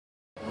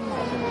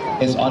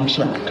is on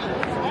track.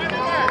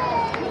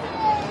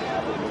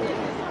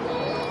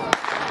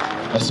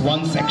 Just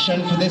one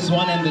section for this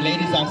one, and the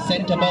ladies are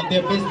sent about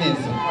their business.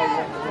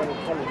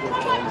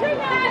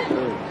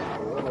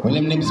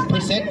 William Nibbs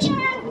Brissett,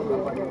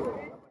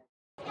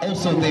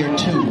 also there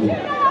too.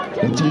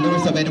 With Tim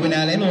Lewis of Edwin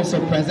Allen also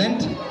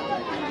present.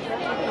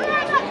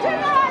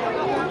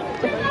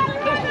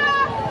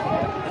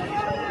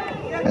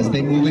 As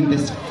they move in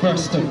this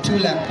first of 2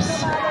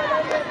 laps.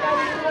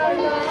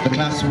 The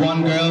Class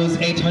 1 girls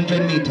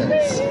 800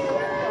 meters.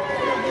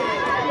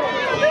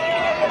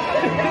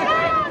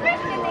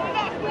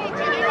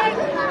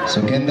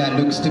 So again, that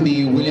looks to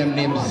be William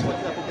Nibbs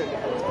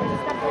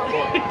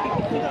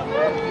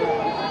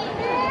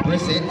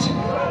Brissett.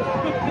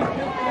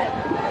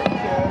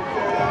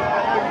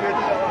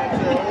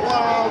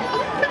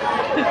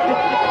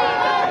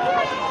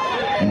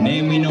 A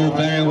name we know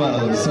very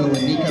well. So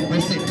Nika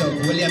Brissett of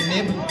William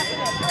Nibb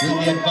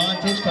with the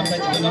advantage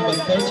compared to the number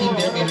 13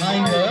 there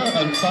behind her,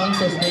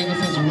 Alphonso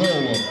Davis's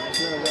Rowe.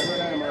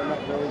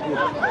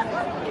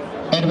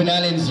 Edwin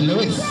Allen's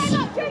Lewis.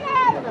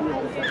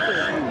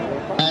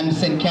 And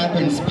St.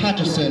 Catherine's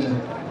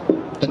Patterson,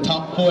 the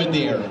top 4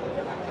 there.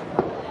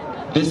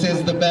 This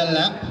is the bell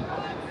lap.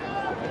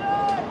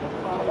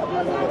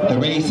 The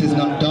race is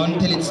not done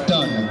till it's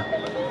done.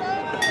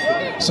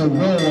 So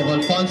Rowe of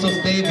Alphonso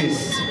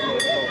Davis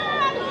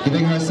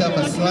giving herself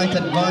a slight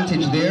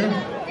advantage there.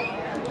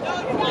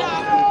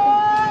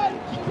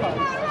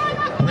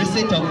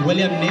 Brissett of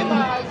William Nibb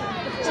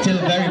still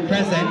very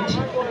present,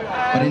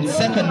 but in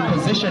 2nd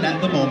position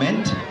at the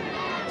moment.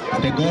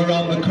 As they go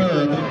around the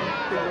curve.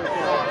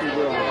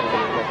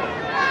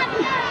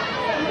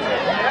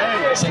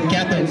 St.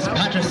 Catherine's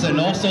Patterson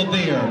also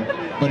there,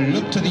 but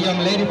look to the young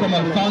lady from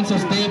Alphonso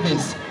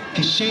Davis,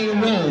 Kishay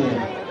Rowe,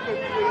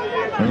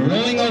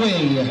 rowing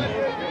away.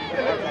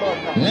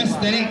 Less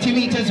than 80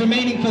 meters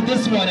remaining for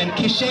this one, and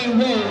Kishay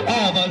Rowe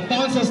of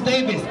Alphonso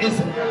Davis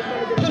is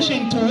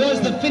pushing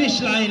towards the finish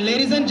line,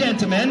 ladies and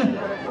gentlemen.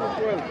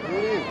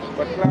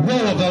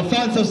 Rowe of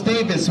Alphonso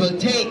Davis will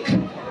take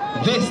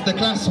this, the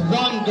Class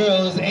 1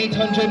 girls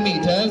 800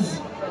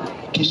 meters.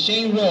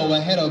 Kishay Rowe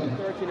ahead of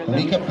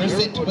Nika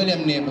Brissett,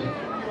 William Nibb.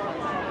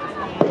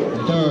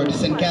 3rd,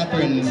 St.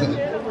 Catherine's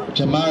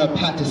Jamara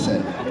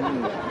Patterson.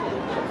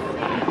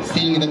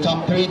 Stealing the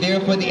top 3 there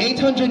for the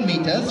 800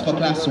 meters for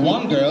Class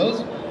 1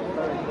 girls.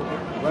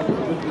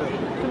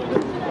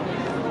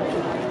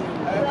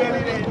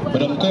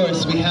 But of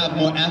course, we have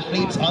more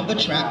athletes on the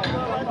track.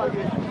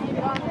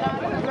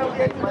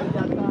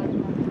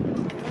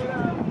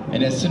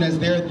 And as soon as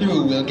they're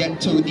through, we'll get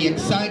to the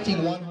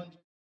exciting 100.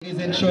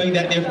 And showing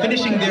that they're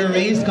finishing their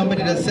race,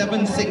 competitor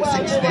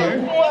 766 there.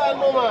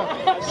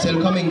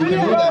 Still coming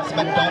through, that's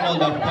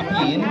McDonald of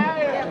Papine.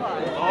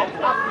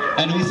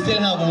 And we still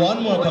have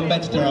one more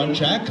competitor on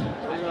track.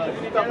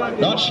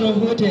 Not sure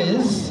who it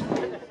is.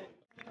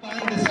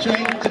 Find the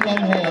strength to come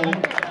home.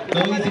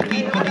 No easy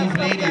feat for these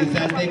ladies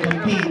as they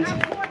compete.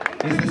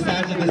 It's the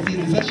start of the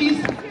season. So she's,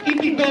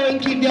 keep it going,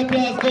 keep the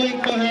applause going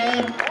for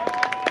her.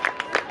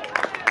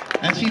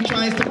 As she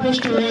tries to push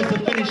towards the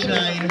finish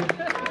line.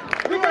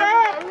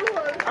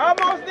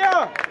 Almost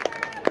there.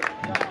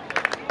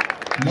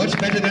 Much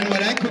better than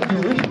what I could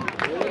do.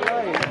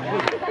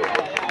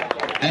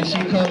 And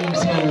she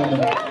comes home.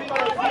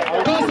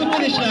 Close the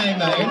finish line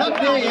now. You're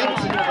not there yet.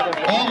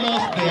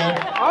 Almost there.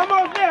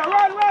 Almost there.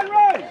 Run, run,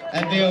 run.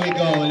 And there we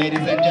go,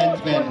 ladies and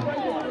gentlemen.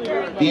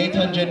 The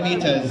 800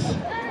 meters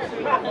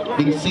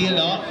being sealed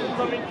off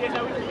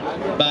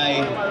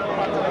by